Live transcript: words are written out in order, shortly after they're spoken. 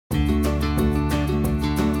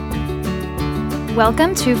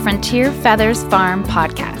Welcome to Frontier Feathers Farm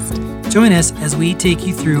Podcast. Join us as we take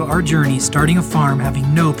you through our journey starting a farm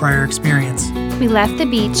having no prior experience. We left the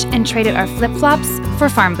beach and traded our flip-flops for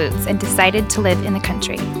farm boots and decided to live in the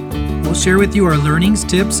country. We'll share with you our learnings,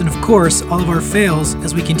 tips, and of course, all of our fails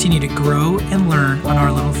as we continue to grow and learn on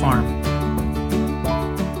our little farm.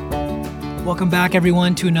 Welcome back,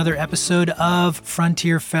 everyone, to another episode of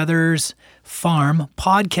Frontier Feathers Farm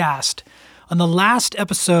Podcast. On the last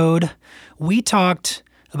episode, we talked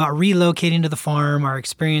about relocating to the farm, our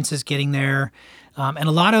experiences getting there, and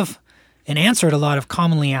answered a lot of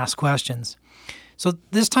commonly asked questions. So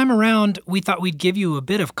this time around, we thought we'd give you a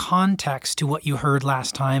bit of context to what you heard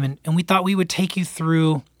last time, and we thought we would take you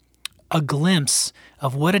through a glimpse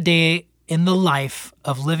of what a day in the life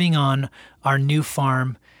of living on our new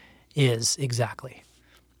farm is exactly.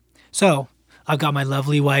 So I've got my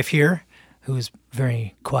lovely wife here, who's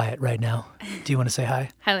very quiet right now. Do you want to say hi?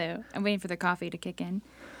 Hello. I'm waiting for the coffee to kick in.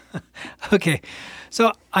 Okay.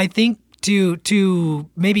 So I think to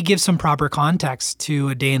maybe give some proper context to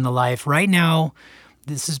a day in the life, right now,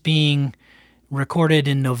 this is being recorded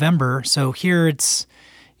in November. So here it's,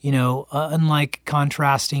 unlike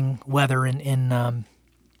contrasting weather in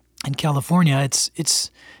California,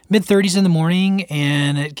 it's mid-30s in the morning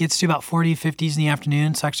and it gets to about 40, 50s in the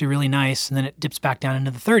afternoon. It's actually really nice. And then it dips back down into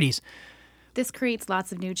the 30s. This creates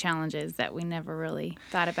lots of new challenges that we never really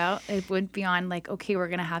thought about. It went beyond we're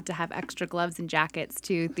going to have extra gloves and jackets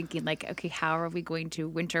to thinking how are we going to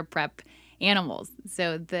winter prep animals?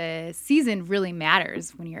 So the season really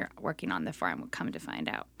matters when you're working on the farm, we'll come to find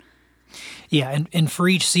out. Yeah, and for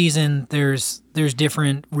each season, there's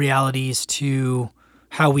different realities to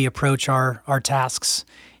how we approach our tasks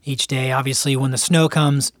each day. Obviously, when the snow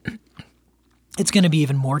comes, it's going to be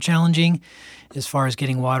even more challenging as far as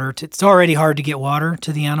getting water. It's already hard to get water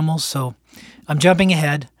to the animals, so I'm jumping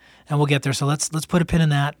ahead, and we'll get there. So let's put a pin in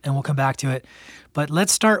that, and we'll come back to it. But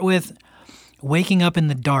let's start with waking up in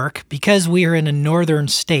the dark. Because we are in a northern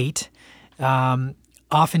state,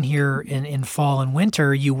 often here in fall and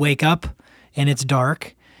winter, you wake up and it's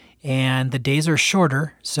dark, and the days are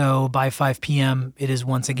shorter. So by 5 p.m., it is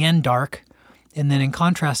once again dark. And then in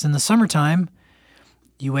contrast, in the summertime,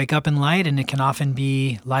 you wake up in light, and it can often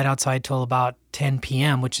be light outside till about 10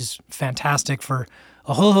 p.m., which is fantastic for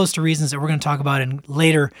a whole host of reasons that we're going to talk about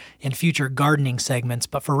later in future gardening segments.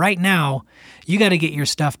 But for right now, you got to get your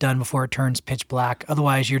stuff done before it turns pitch black.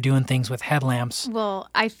 Otherwise, you're doing things with headlamps. Well,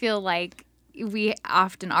 I feel like we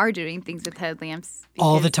often are doing things with headlamps.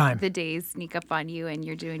 All the time. The days sneak up on you, and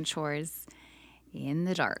you're doing chores in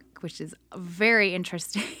the dark, which is very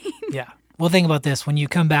interesting. Yeah. Well, think about this. When you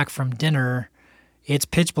come back from dinner, it's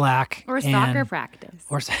pitch black. Or soccer practice.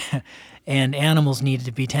 And animals need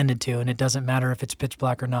to be tended to, and it doesn't matter if it's pitch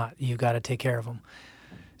black or not. You've got to take care of them.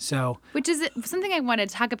 So, which is something I want to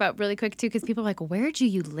talk about really quick, too, because people are like, where do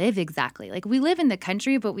you live exactly? We live in the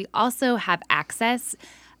country, but we also have access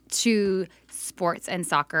to sports and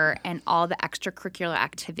soccer and all the extracurricular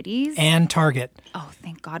activities. And Target. Oh,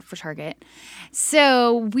 thank God for Target.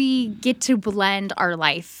 So we get to blend our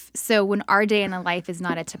life. So when our day in the life is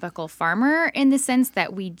not a typical farmer in the sense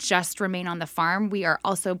that we just remain on the farm, we are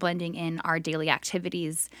also blending in our daily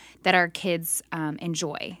activities that our kids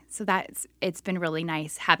enjoy. So it's been really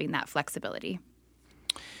nice having that flexibility.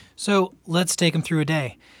 So let's take them through a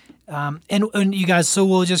day. And you guys, so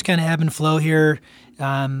we'll just kind of ebb and flow here.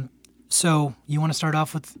 So you want to start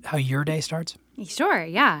off with how your day starts? Sure,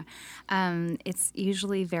 yeah. It's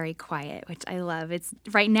usually very quiet, which I love.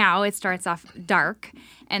 Right now it starts off dark,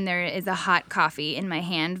 and there is a hot coffee in my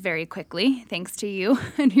hand very quickly, thanks to you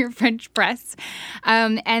and your French press.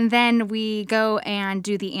 And then we go and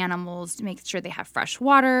do the animals to make sure they have fresh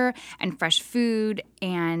water and fresh food,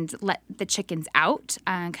 and let the chickens out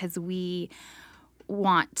because we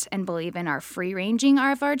want and believe in our free ranging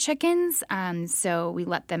of our chickens. So we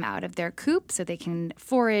let them out of their coop so they can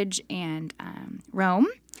forage and roam.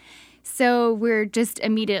 So we're just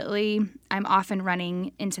I'm off and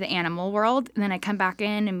running into the animal world. And then I come back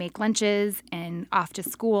in and make lunches and off to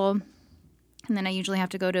school. And then I usually have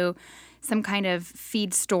to go to some kind of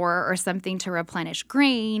feed store or something to replenish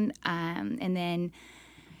grain. And then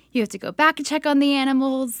you have to go back and check on the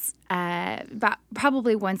animals about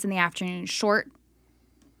probably once in the afternoon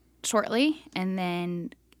shortly, and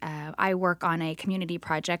then I work on a community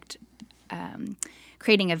project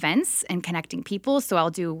creating events and connecting people, so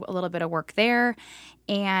I'll do a little bit of work there,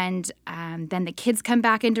 and then the kids come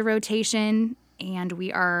back into rotation, and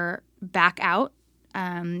we are back out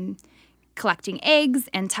collecting eggs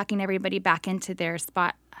and tucking everybody back into their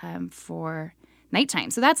spot for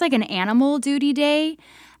nighttime. So that's like an animal duty day.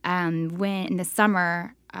 When in the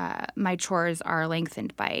summer, my chores are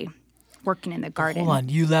lengthened by working in the garden. Hold on,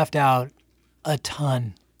 you left out a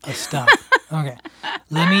ton of stuff. Okay,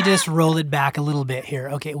 let me just roll it back a little bit here.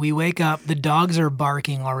 Okay, we wake up, the dogs are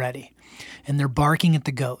barking already, and they're barking at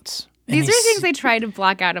the goats. And These are things I try to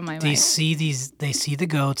block out of my mind. They see the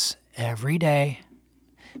goats every day,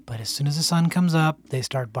 but as soon as the sun comes up, they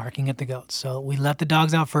start barking at the goats. So we let the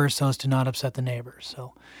dogs out first so as to not upset the neighbors.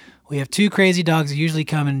 So we have two crazy dogs that usually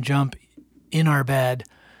come and jump in our bed,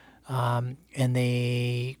 and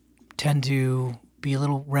they tend to be a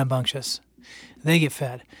little rambunctious. They get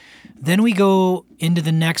fed. Then we go into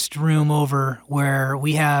the next room over where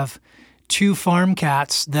we have two farm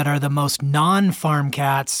cats that are the most non-farm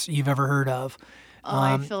cats you've ever heard of. Oh,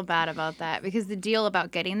 I feel bad about that because the deal about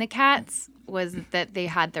getting the cats was that they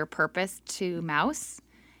had their purpose to mouse,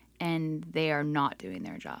 and they are not doing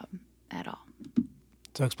their job at all.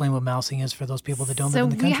 So explain what mousing is for those people that don't live in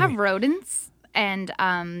the country. So we have rodents, and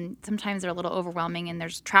sometimes they're a little overwhelming, and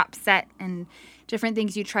there's traps set and different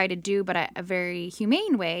things you try to do. But a very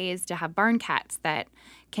humane way is to have barn cats that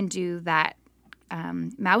can do that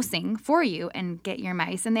mousing for you and get your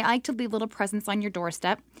mice. And they like to leave little presents on your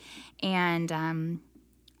doorstep. And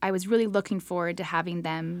I was really looking forward to having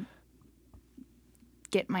them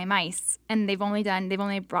get my mice. And they've only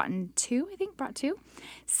brought in two, I think, brought two.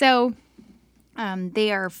 So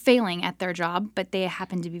they are failing at their job, but they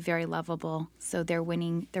happen to be very lovable. So they're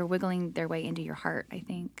wiggling their way into your heart, I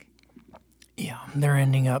think. Yeah, they're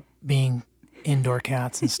ending up being indoor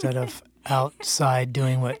cats instead of outside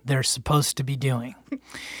doing what they're supposed to be doing.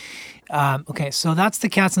 Okay, so that's the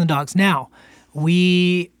cats and the dogs. Now,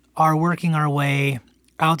 we are working our way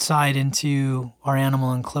outside into our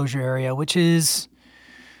animal enclosure area, which is,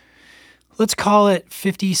 let's call it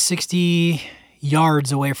 50, 60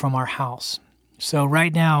 yards away from our house. So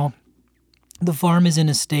right now, the farm is in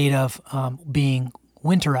a state of being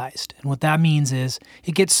winterized. And what that means is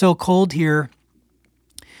it gets so cold here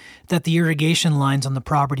that the irrigation lines on the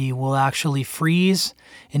property will actually freeze.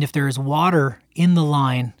 And if there is water in the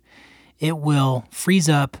line, it will freeze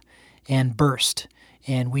up and burst.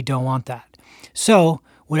 And we don't want that. So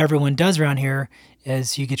what everyone does around here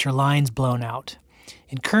is you get your lines blown out.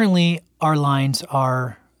 And currently our lines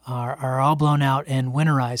are all blown out and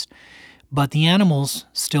winterized. But the animals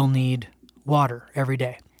still need water every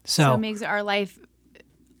day. So it makes our life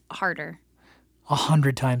harder.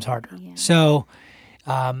 100 times harder. Yeah. So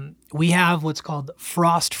we have what's called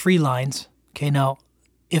frost-free lines. Okay, now,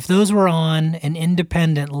 if those were on an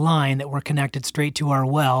independent line that were connected straight to our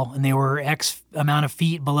well, and they were X amount of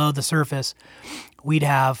feet below the surface, we'd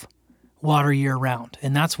have water year-round.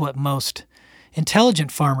 And that's what most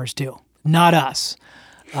intelligent farmers do, not us.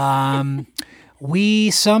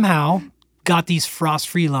 We somehow got these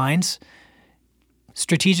frost-free lines,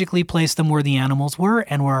 strategically placed them where the animals were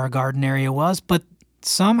and where our garden area was, but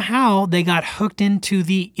somehow they got hooked into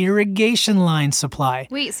the irrigation line supply.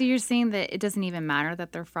 Wait, so you're saying that it doesn't even matter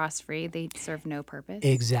that they're frost-free? They serve no purpose?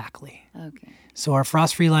 Exactly. Okay. So our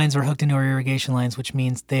frost-free lines are hooked into our irrigation lines, which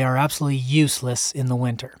means they are absolutely useless in the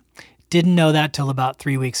winter. Didn't know that till about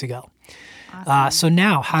 3 weeks ago. Awesome. So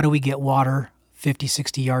now, how do we get water 50,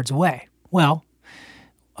 60 yards away? Well,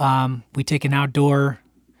 we take an outdoor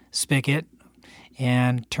spigot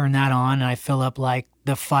and turn that on, and I fill up like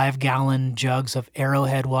the 5-gallon jugs of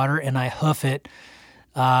Arrowhead water, and I hoof it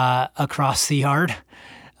across the yard,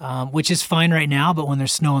 which is fine right now, but when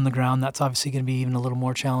there's snow on the ground, that's obviously going to be even a little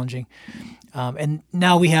more challenging. And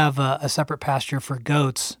now we have a separate pasture for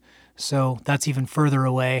goats, so that's even further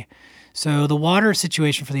away. So the water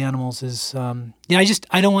situation for the animals is, I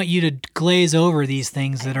don't want you to glaze over these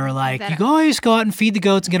things that are like, you always go out and feed the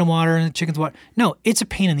goats and get them water and the chickens water. No, it's a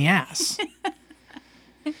pain in the ass.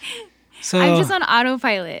 So I'm just on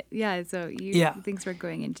autopilot. Yeah, so thanks for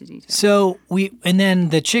going into detail. So and then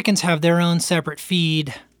the chickens have their own separate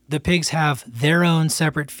feed. The pigs have their own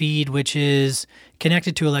separate feed, which is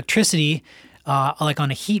connected to electricity, like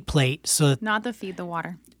on a heat plate. So not the feed, the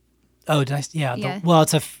water. Oh, did I? Yeah. Yeah.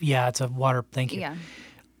 It's a water. Thank you. Yeah.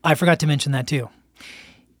 I forgot to mention that too.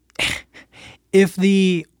 If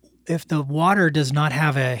the water does not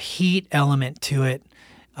have a heat element to it,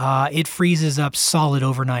 it freezes up solid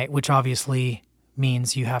overnight, which obviously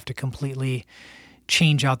means you have to completely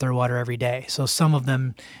change out their water every day. So some of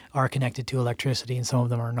them are connected to electricity and some of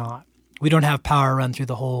them are not. We don't have power run through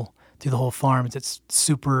the whole farm. It's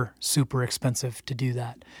super, super expensive to do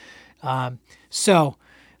that. So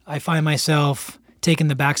I find myself taking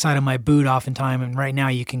the backside of my boot oftentimes, and right now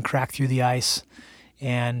you can crack through the ice,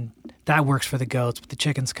 and that works for the goats, but the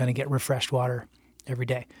chickens kind of get refreshed water every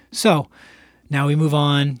day. So now we move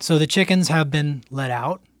on. So the chickens have been let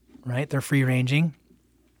out, right? They're free ranging.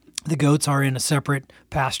 The goats are in a separate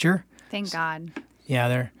pasture. Thank God. Yeah,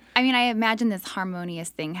 they're. I mean, I imagine this harmonious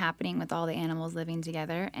thing happening with all the animals living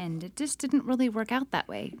together, and it just didn't really work out that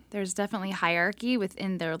way. There's definitely hierarchy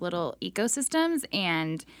within their little ecosystems,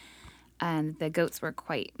 and the goats were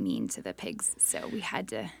quite mean to the pigs, so we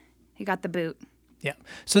got the boot. Yeah.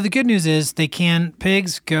 So the good news is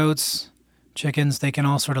pigs, goats, chickens, they can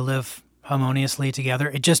all sort of live harmoniously together.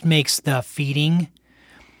 It just makes the feeding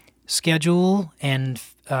schedule and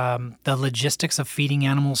the logistics of feeding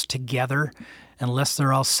animals together, unless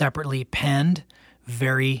they're all separately penned,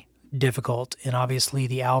 very difficult. And obviously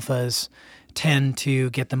the alphas tend to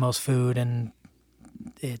get the most food, and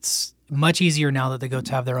it's much easier now that the goats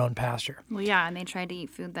have their own pasture. Well, yeah, and they try to eat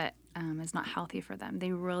food that is not healthy for them.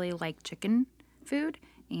 They really like chicken food,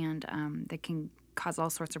 and that can cause all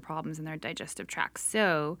sorts of problems in their digestive tracts.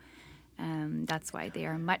 So that's why they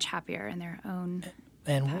are much happier in their own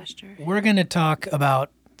pasture. We're going to talk about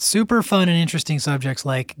super fun and interesting subjects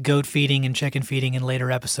like goat feeding and chicken feeding in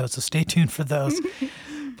later episodes, so stay tuned for those.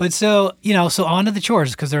 But so on to the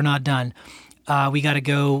chores, because they're not done. We got to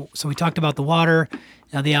go. So we talked about the water.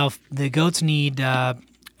 Now the goats need a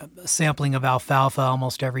sampling of alfalfa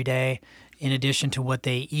almost every day, in addition to what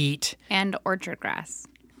they eat. And orchard grass.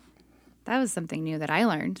 That was something new that I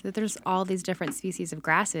learned, that there's all these different species of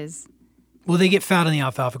grasses. Well, they get fat on the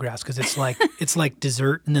alfalfa grass because it's like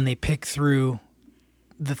dessert, and then they pick through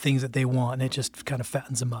the things that they want, and it just kind of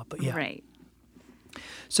fattens them up. But yeah, right.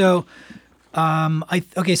 So, I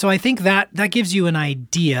think that gives you an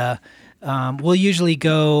idea. We'll usually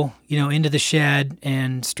go, into the shed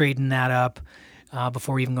and straighten that up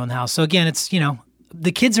before we even go in the house. So again, it's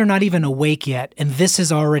the kids are not even awake yet, and this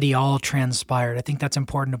has already all transpired. I think that's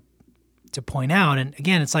important to point out. And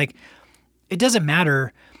again, it's like it doesn't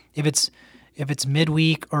matter if it's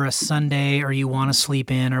midweek or a Sunday or you want to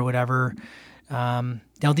sleep in or whatever.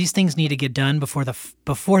 Now these things need to get done before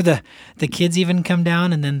the kids even come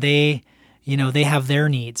down, and then they have their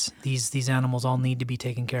needs. These animals all need to be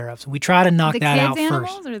taken care of. So we try to knock that out first. The kids'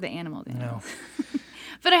 animals or the animals? No.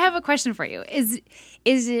 But I have a question for you. Is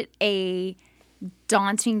it a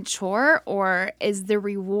daunting chore, or is the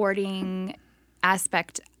rewarding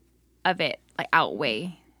aspect of it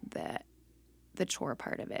outweigh the chore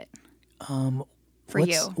part of it? For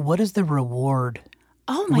you, what is the reward?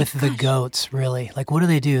 Oh my with gosh. The goats, really? Like, what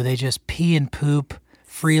do? They just pee and poop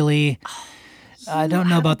freely. I don't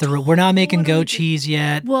know about we're not making goat cheese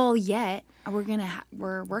yet. Well,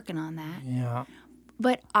 we're working on that. Yeah.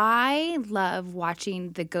 But I love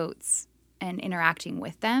watching the goats and interacting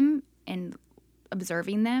with them and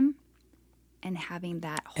observing them and having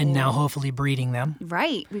that whole... And now hopefully breeding them.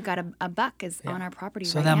 Right. We've got a buck on our property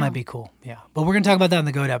right now. So that might be cool. Yeah. But we're going to talk about that in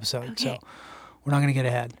the goat episode. Okay. So we're not going to get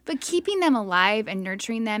ahead. But keeping them alive and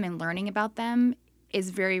nurturing them and learning about them is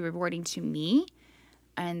very rewarding to me.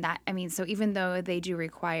 And so even though they do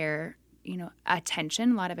require,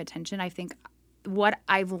 attention, a lot of attention, I think what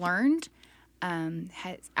I've learned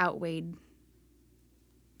has outweighed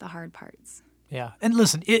the hard parts. Yeah. And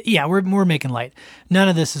listen, we're making light. None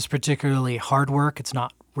of this is particularly hard work. It's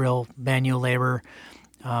not real manual labor.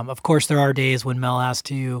 Of course, there are days when Mel has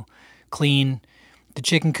to clean the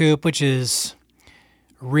chicken coop, which is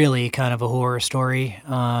really kind of a horror story.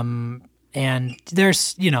 And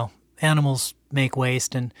there's, animals make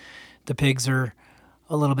waste, and the pigs are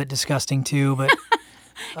a little bit disgusting too, but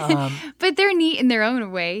but they're neat in their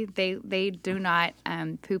own way. They do not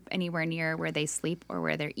poop anywhere near where they sleep or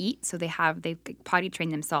where they eat. So they potty train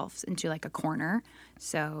themselves into like a corner.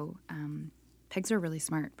 So pigs are really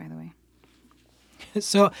smart, by the way.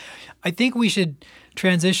 So I think we should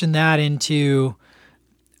transition that into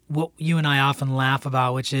what you and I often laugh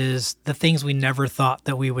about, which is the things we never thought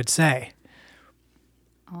that we would say.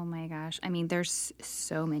 Oh my gosh. I mean, there's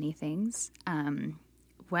so many things. The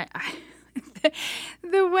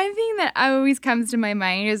one thing that always comes to my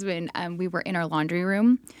mind is when we were in our laundry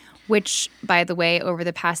room, which, by the way, over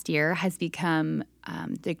the past year has become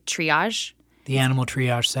the triage. The animal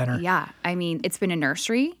triage center. Yeah. I mean, it's been a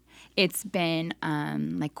nursery. It's been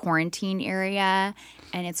like quarantine area,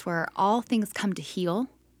 and it's where all things come to heal.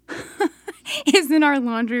 Is in our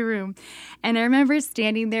laundry room. And I remember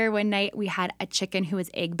standing there one night. We had a chicken who was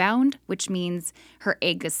egg bound, which means her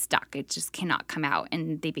egg is stuck. It just cannot come out,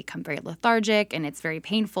 and they become very lethargic, and it's very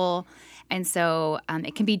painful. And so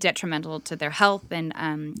it can be detrimental to their health, and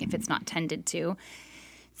if it's not tended to.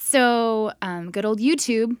 So good old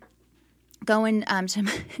YouTube, going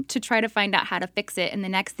to try to find out how to fix it. And the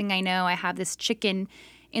next thing I know, I have this chicken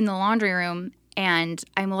in the laundry room, and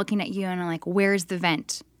I'm looking at you, and I'm like, where's the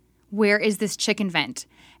vent? Where is this chicken vent?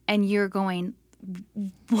 And you're going,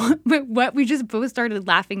 what we just both started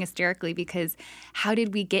laughing hysterically because how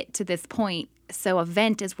did we get to this point? So a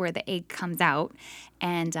vent is where the egg comes out.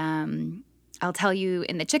 And I'll tell you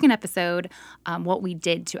in the chicken episode what we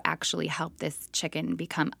did to actually help this chicken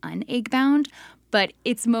become un-egg bound. But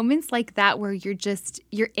it's moments like that where you're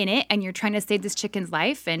in it and you're trying to save this chicken's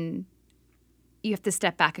life and you have to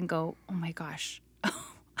step back and go, oh my gosh,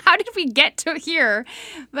 how did we get to here?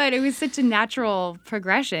 But it was such a natural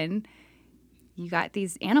progression. You got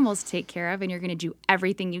these animals to take care of and you're going to do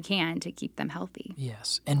everything you can to keep them healthy.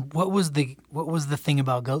 Yes. And what was the thing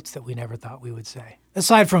about goats that we never thought we would say?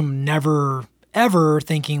 Aside from never, ever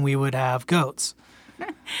thinking we would have goats.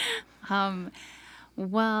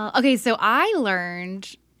 Well, okay, so I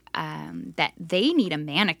learned that they need a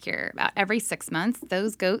manicure about every 6 months.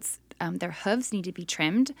 Those goats, their hooves need to be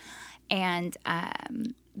trimmed, and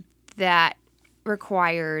that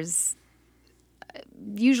requires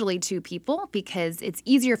usually 2 people because it's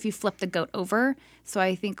easier if you flip the goat over. So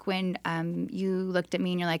I think when you looked at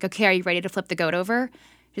me and you're like, okay, are you ready to flip the goat over?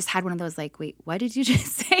 Just had one of those like, wait, what did you just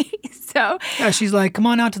say? So yeah, she's like, come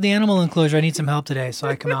on out to the animal enclosure. I need some help today. So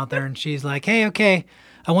I come out there and she's like, hey, okay,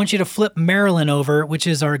 I want you to flip Marilyn over, which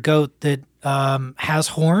is our goat that has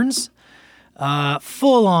horns,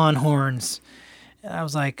 full on horns. And I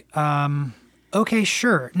was like, okay,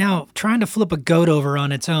 sure. Now, trying to flip a goat over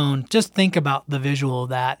on its own, just think about the visual of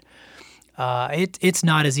that. It's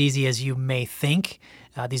not as easy as you may think.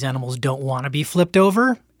 These animals don't want to be flipped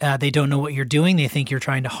over. They don't know what you're doing. They think you're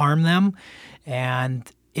trying to harm them.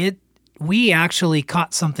 And we actually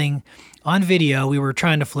caught something on video. We were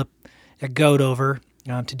trying to flip a goat over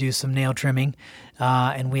to do some nail trimming.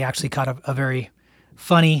 And we actually caught a very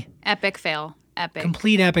funny... Epic fail.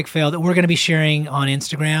 Complete epic fail that we're going to be sharing on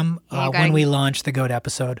Instagram when we launch the goat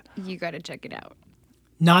episode. You got to check it out.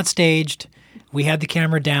 Not staged. We had the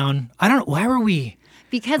camera down. I don't know. Why were we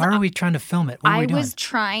trying to film it? What were we doing? I was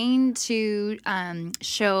trying to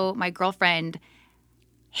show my girlfriend,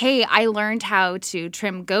 hey, I learned how to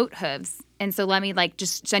trim goat hooves. And so let me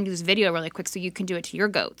just send you this video really quick so you can do it to your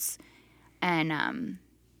goats. And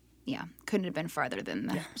couldn't have been farther than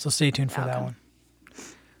that. Yeah, so stay tuned for that one.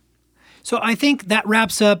 So I think that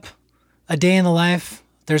wraps up a day in the life.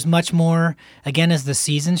 There's much more. Again, as the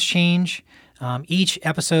seasons change, each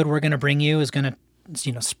episode we're going to bring you is going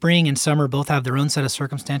to, spring and summer both have their own set of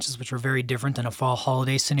circumstances, which are very different than a fall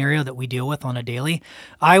holiday scenario that we deal with on a daily.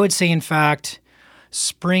 I would say, in fact,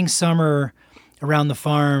 spring, summer around the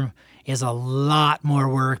farm is a lot more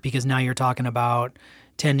work because now you're talking about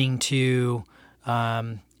tending to,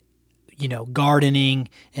 gardening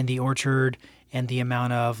and the orchard and the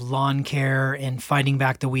amount of lawn care and fighting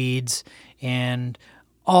back the weeds and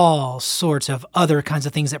all sorts of other kinds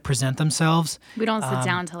of things that present themselves. We don't sit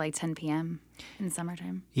down until 10 p.m. in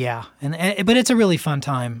summertime. Yeah, but it's a really fun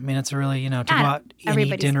time. I mean, it's a really, to go out and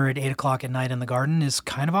eat dinner at 8 o'clock at night in the garden is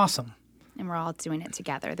kind of awesome. And we're all doing it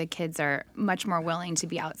together. The kids are much more willing to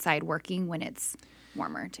be outside working when it's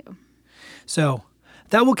warmer, too. So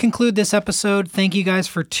that will conclude this episode. Thank you guys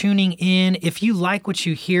for tuning in. If you like what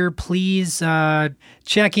you hear, please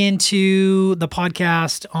check into the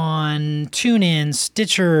podcast on TuneIn,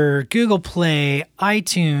 Stitcher, Google Play,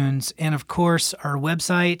 iTunes, and of course our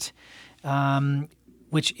website,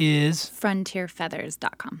 which is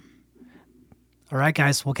frontierfeathers.com. All right,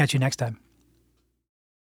 guys. We'll catch you next time.